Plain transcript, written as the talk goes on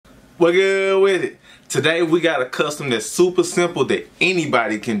What good with it? Today we got a custom that's super simple that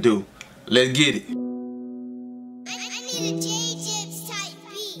anybody can do. Let's get it. I need a J-Jibs type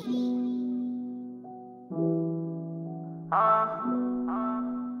beat.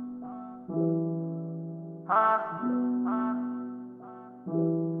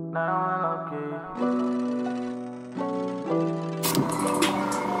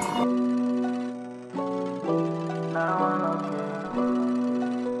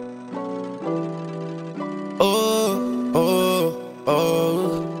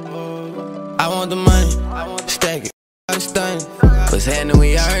 I want the money, stack it, stunning. What's happening,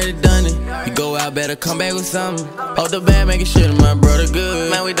 we already done it. You go out, better come back with something. Hold the bag, making sure that my brother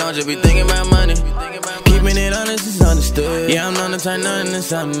good. Man, we don't just be thinking about money. Keeping it honest is understood. Yeah, I'm known to turn nothing into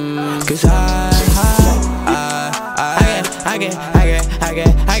something. Cause I get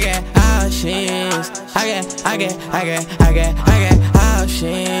options. I get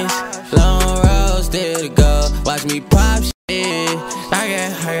options. Long road still to go. Watch me pop shit. I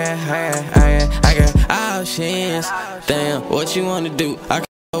get options. Damn, what you wanna do? I can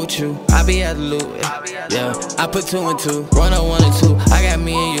go with you. I be at the loop. Yeah, I put 2 and 2. Run on 1 and 2. I got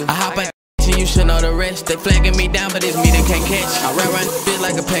me and you. I hop out and you should know the rest. They flagging me down, but it's me that can't catch. I run bitch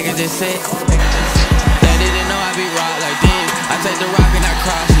like a package just set. They didn't know I be rock like this. I take the rock and I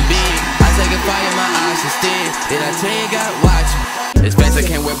cross it big. I take it fire in my eyes instead. Did I tell you gotta watch me? It's fast, I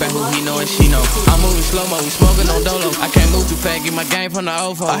can't worry about who he know and she know. I'm moving slow-mo, we smoking on dolo. I can't move too fast, get my game from the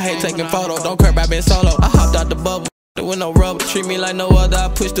OFO. I hate taking photos, don't care about being solo. I hopped out the bubble with no rubber. Treat me like no other, I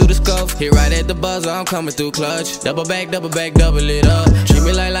push through the scuff. Hit right at the buzzer, I'm coming through clutch. Double back, double it up. Treat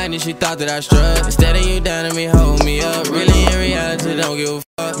me like lightning, she thought that I struck. Instead of you down to me, hold me up. Really in reality, don't give a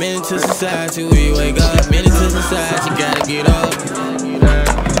fuck. Minute to society, we wake up. Minute to society, gotta get up.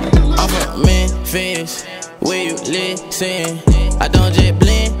 I'm from Memphis, will you listen? I don't just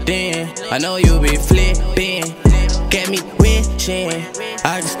blend in, I know you be flipping. Get me wishing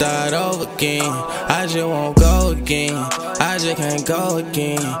I can start over again. I just won't go again, I just can't go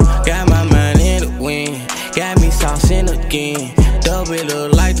again. Got my mind in the wind, got me saucing again. Double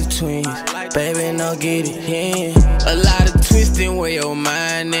look like the twins, baby, no get it in. A lot of twisting where your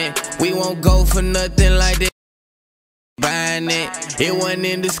mind at. We won't go for nothing like that. It wasn't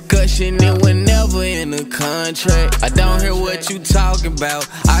in discussion, it was never in the contract. I don't hear what you talking about.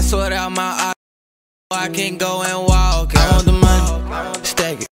 I sort out my eyes, I can go and walk out. I want the money,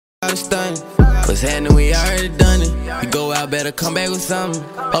 stack it, stunning. What's happening, we already done it. You go out, better come back with something.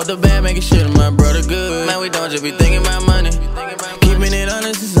 Hold the bag, making sure that my brother good. Man, we don't just be thinking about money. Keeping it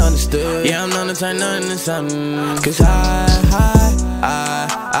honest is understood. Yeah, I'm known to turn nothing into something. Cause I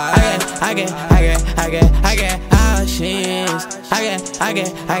get options. I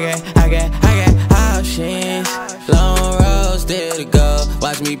get options. Long road still to go.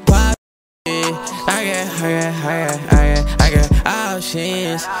 Watch me pop. I get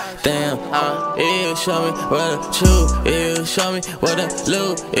options. Damn, it'll show me what the truth is. Show me what the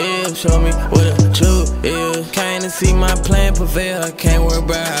loot is. Show me what the truth is. Came to see my plan prevail. I can't worry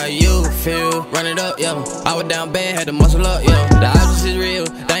about how you feel. Run it up, yo. I was down bad, had to muscle up, yo. The options is real.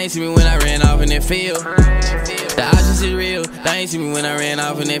 They ain't see me when I ran off in that field. The options is real. They ain't see me when I ran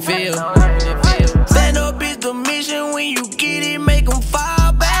off in that field. Stand up is the mission. When you get it, make them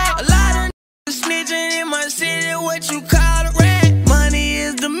fall back. A lot of snitching in my city, what you call a rat. Money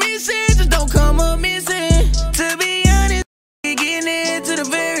is the message, just don't come up missing. To be honest, we getting it to the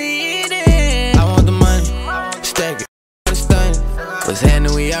very end. I want the money, stack it, stunning. What's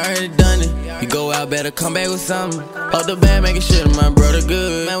happening, we already done it. You go out, better come back with something. Hold the bag, making sure that my brother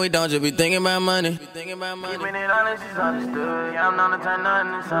good. Man, we don't just be thinking about money. Keeping it honest is understood. Yeah, I'm known to turn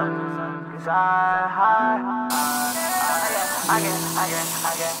nothing into something. Cause I get options.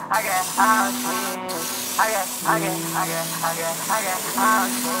 I get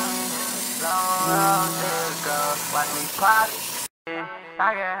options. Long road to go. Watch me pop.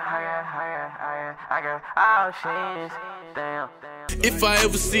 I get options. Damn. If I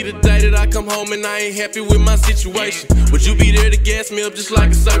ever see the day that I come home and I ain't happy with my situation, would you be there to gas me up just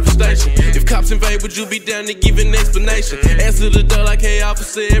like a service station? If cops invade, would you be down to give an explanation? Answer the door like, hey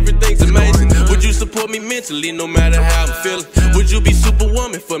officer, everything's amazing. Would you support me mentally no matter how I'm feeling? Would you be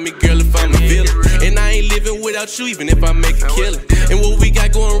superwoman for me, girl, if I'm a villain? And I ain't living without you even if I make a killing. And what we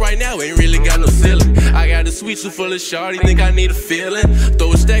got going right now ain't really got no ceiling. I got a sweet tooth full of shawty, think I need a feeling.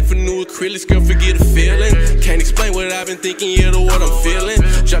 Throw a stack for new acrylics, girl, forget a feeling. Can't explain what I've been thinking, yeah, the what I'm feeling.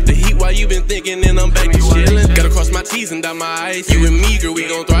 Drop the heat while you been thinking and I'm back to chillin'. Gotta cross my T's and dot my I's. You and me, girl, we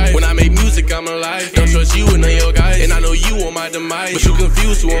gon' thrive. When I make music, I'm alive. Don't trust you and none of your guys. And I know you on my demise, but you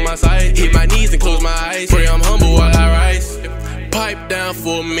confused who on my side. Hit my knees and close my eyes. Pray I'm humble while I rise. Pipe down. down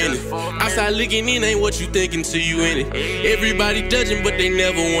for a minute. Outside looking in ain't what you thinking till you in it. Everybody judging, but they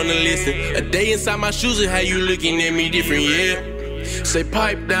never wanna listen. A day inside my shoes and how you looking at me different, yeah. Say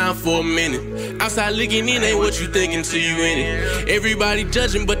pipe down for a minute. Outside looking in ain't what you thinking till you in it. Everybody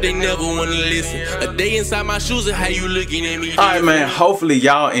judging, but they never wanna listen. A day inside my shoes and how you looking at me. Alright, man, hopefully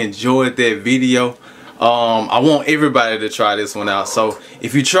y'all enjoyed that video. I want everybody to try this one out. So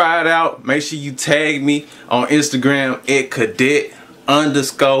if you try it out, make sure you tag me on Instagram at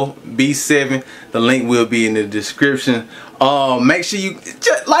cadet_B7. The link will be in the description. Make sure you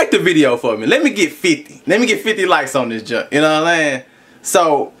just like the video for me. Let me get 50. Let me get 50 likes on this junk. You know what I'm saying?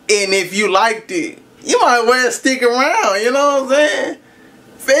 So, and if you liked it, you might well stick around. You know what I'm saying?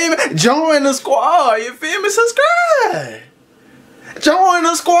 Feel me? Join the squad. You feel me? Subscribe. Join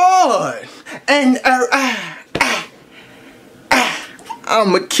the squad. And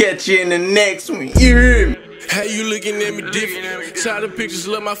I'ma catch you in the next one. You hear me? How you looking at me different? Tired of pictures,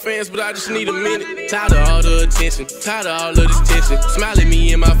 love my fans, but I just need a minute. Tired of all the attention, tired of all of this tension. Smile at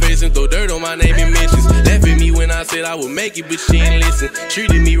me in my face and throw dirt on my name and mentions. Laugh at me when I said I would make it, but she ain't listen.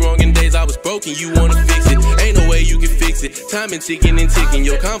 Treated me wrong in days I was broken, you wanna fix it. Ain't no way you can fix it. Time been ticking and ticking.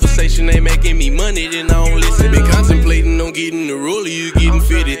 Your conversation ain't making me money, then I don't listen. Been contemplating on getting the roller, you getting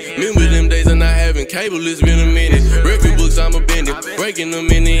fitted. Remember them days of not having cable, it's been a minute. Record books, I'm a bending, breaking them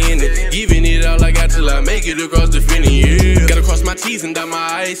in the end. Giving it all I got till I make it across the finish, yeah. Gotta cross my T's and dot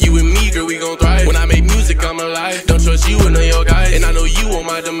my I's. You and me, girl, we gon' thrive. When I make music, I'm alive. Don't trust you and none of your guys. And I know you on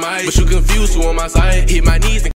my demise, but you confused who on my side. Hit my knees and